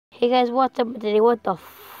Hey guys, what's up today? What the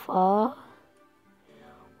fuck?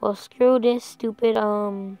 Well, screw this stupid,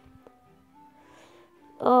 Oh,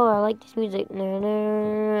 I like this music.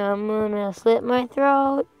 I'm gonna slit my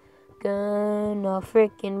throat. Gonna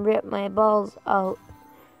freaking rip my balls out.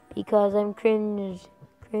 Because I'm cringed.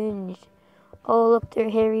 Oh, look,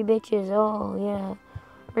 they're hairy bitches. Oh, yeah.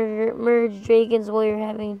 Merge dragons while you're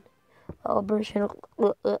having a version of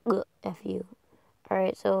F you.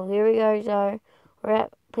 Alright, so here we guys are. We're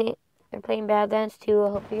playing Badlands 2. I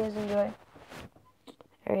hope you guys enjoy.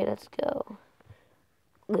 Alright, let's go.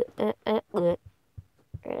 Alright,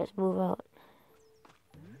 let's move out.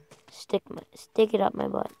 Stick it up my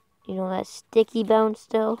butt. You know that sticky bounce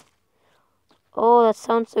still? Oh, that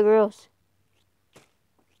sounds so gross.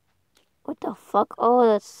 What the fuck? Oh,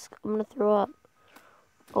 I'm gonna throw up.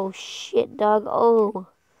 Oh shit, dog. Oh.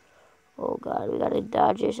 Oh god, we gotta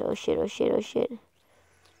dodge this. Oh shit.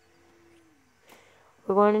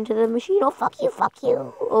 We're going into the machine. Oh, fuck you.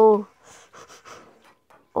 Oh.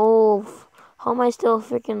 Oh. How am I still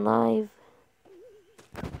freaking live?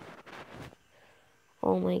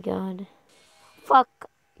 Oh my god. Fuck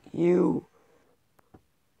you.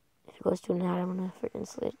 If it goes too hard, I'm gonna freaking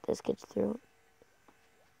slit this kid's throat.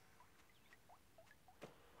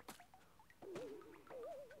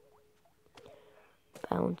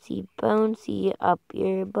 Bouncy up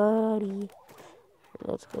your body.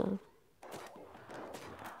 Let's go.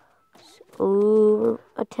 Oh,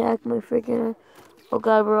 attack my freaking. Oh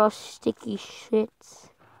god, we're all sticky shits.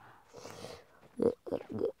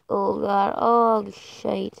 Oh god, oh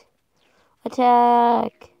shite.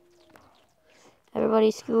 Attack! Everybody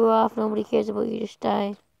screw off, nobody cares about you, just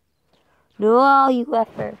die. No, you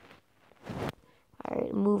effer.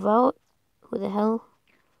 Alright, move out. Who the hell?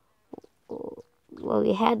 Oh, well,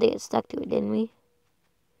 we had to get stuck to it, didn't we?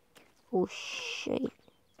 Oh shit.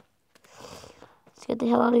 Let's get the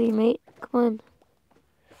hell out of here, mate. Come on.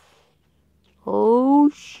 Oh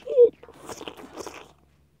shit.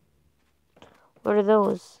 What are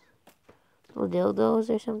those? Little dildos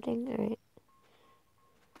or something? Alright.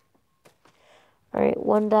 Alright,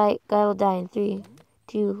 guy will die in 3,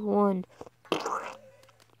 2, 1. What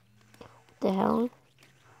the hell?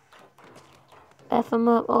 F him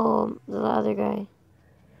up. Oh, the other guy.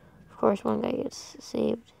 Of course, one guy gets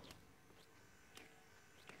saved.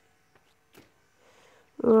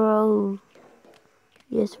 Bro.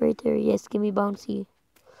 Yes, right there. Yes, give me bouncy.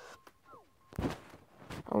 I'm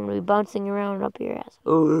gonna be bouncing around up your ass.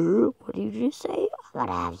 What did you just say? I'm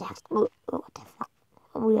gonna have sex. What the fuck?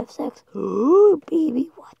 I'm gonna have sex.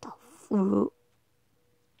 Baby, what the fuck?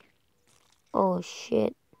 Oh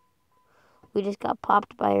shit. We just got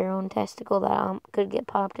popped by our own testicle that could get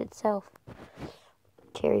popped itself.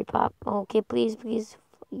 Cherry pop. Okay, please.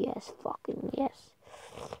 Yes, fucking yes.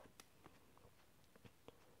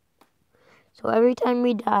 So every time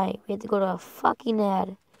we die, we have to go to a fucking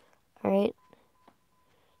ad. Alright?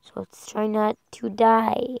 So let's try not to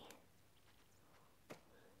die.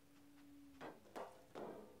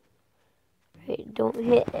 Right, don't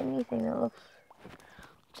hit anything that looks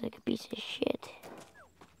like a piece of shit.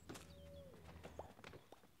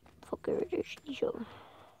 Fuck everything.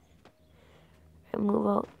 And move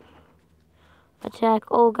out. Attack.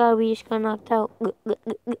 Oh god, we just got knocked out.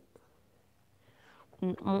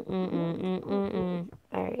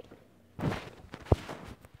 Alright.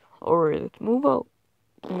 Alright, let's move out.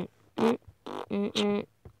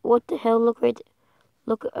 What the hell? Look right there.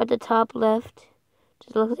 Look at the top left.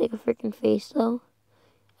 Does it look like a freaking face though?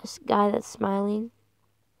 A guy that's smiling.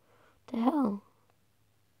 What the hell?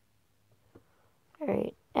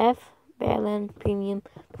 Alright. F. Badlands Premium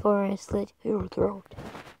before I slit your throat.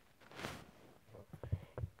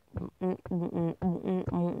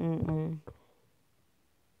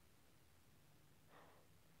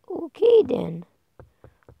 Okay then.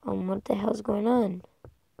 What the hell's going on?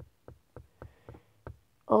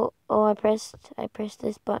 Oh, I pressed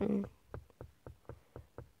this button.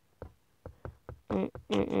 You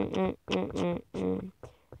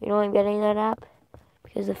know I'm getting that app?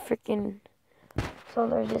 Because the freaking... So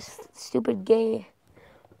there's this stupid gay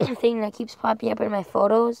thing that keeps popping up in my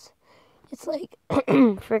photos. It's like...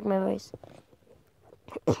 frick my voice.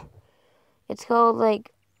 It's called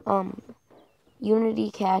like... Unity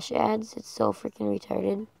Cash Ads. It's so freaking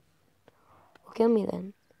retarded. Well, kill me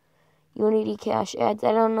then. Unity Cash Ads.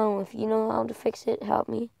 I don't know. If you know how to fix it, help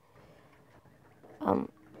me. What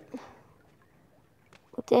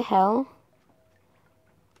the hell?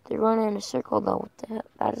 They're running in a circle though. What the hell?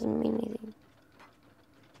 That doesn't mean anything.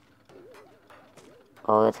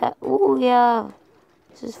 Oh, that's ooh, yeah.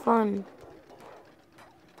 This is fun.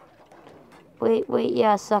 Wait,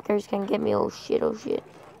 yeah, suckers can get me. Oh shit.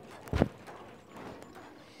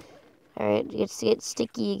 Alright, let's get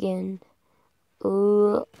sticky again.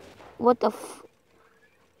 Ooh, what the f...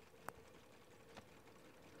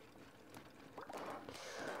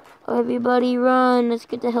 Everybody run, let's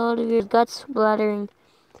get the hell out of here. His guts splattering.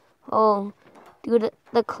 Oh, dude,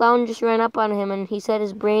 the clown just ran up on him and he said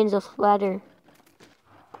his brains will splatter.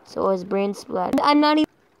 So his brain splattered. I'm not even...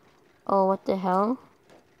 Oh, what the hell?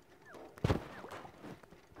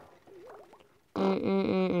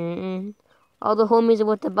 All the homies are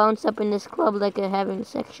about to bounce up in this club like they're having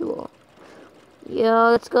sexual.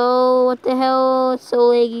 Yo, let's go. What the hell? It's so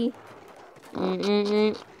laggy.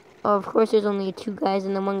 Oh, of course there's only 2 guys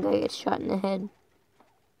and then 1 guy gets shot in the head.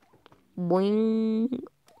 Boing.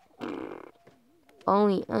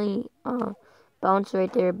 Bounce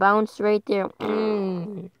right there. Bounce right there.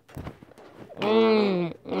 No,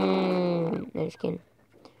 just kidding.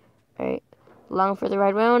 Alright. Long for the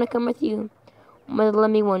ride. I want to come with you.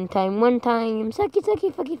 Let me one time. Sucky,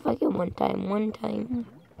 sucky, fucky, fucky. One time.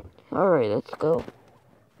 Alright, let's go.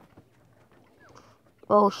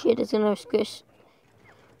 Oh shit, it's gonna squish.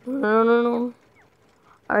 No.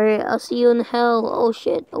 Alright, I'll see you in hell. Oh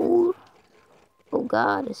shit. Oh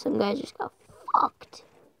god, some guy just got fucked.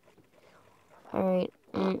 Alright.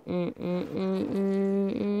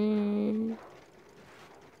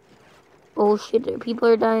 Oh shit, people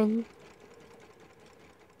are dying.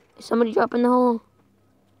 Is somebody dropping the hole?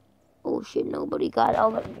 Oh shit, nobody got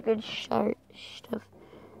all that good sharp stuff.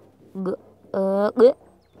 And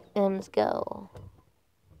let's go.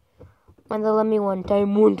 Mother, let me one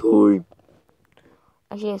time.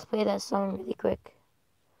 Actually, let's play that song really quick.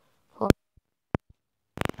 Hold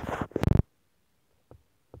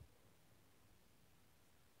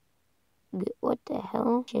on. What the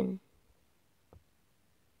hell?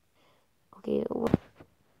 Okay, what?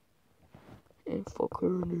 And fuck her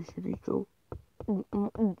in the city, go.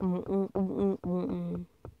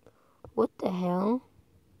 What the hell?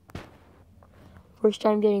 First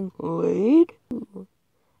time getting laid?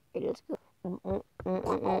 Okay, let's go.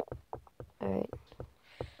 Alright.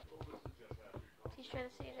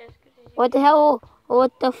 What the hell?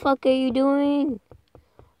 What the fuck are you doing?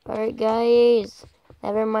 Alright, guys.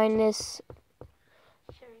 Never mind this.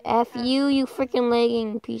 F you freaking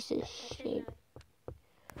lagging piece of shit.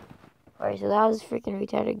 Alright, so that was freaking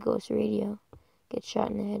retarded ghost radio. Get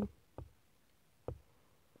shot in the head.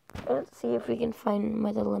 Let's see if we can find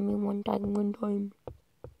Mother Let Me one time.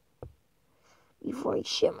 Before I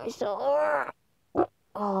shit myself.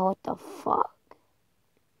 Oh, what the fuck?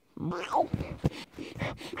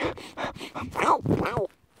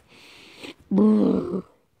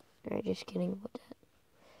 Alright, just kidding about that.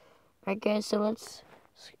 Alright, guys, so let's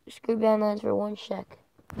screw Badlands for 1 sec.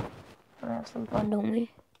 Wanna have some fun, don't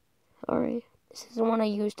we? Alright. This is the one I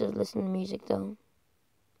used to listen to music, though.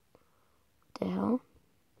 What the hell?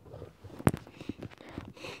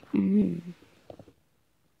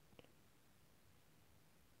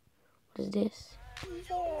 What is this?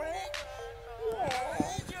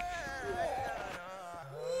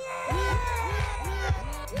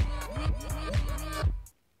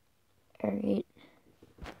 Alright.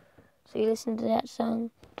 So you listen to that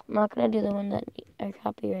song. I'm not gonna do the one that are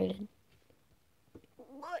copyrighted.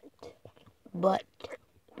 But.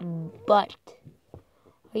 Are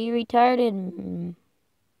you retarded?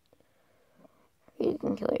 You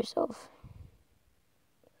can kill yourself.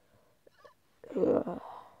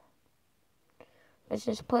 Let's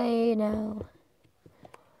just play now.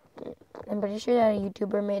 I'm pretty sure that a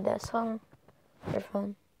YouTuber made that song for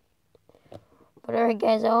fun. But alright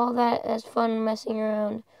guys, all that's fun messing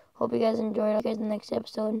around. Hope you guys enjoyed. I'll see you guys in the next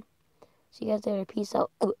episode. See you guys later. Peace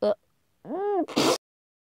out.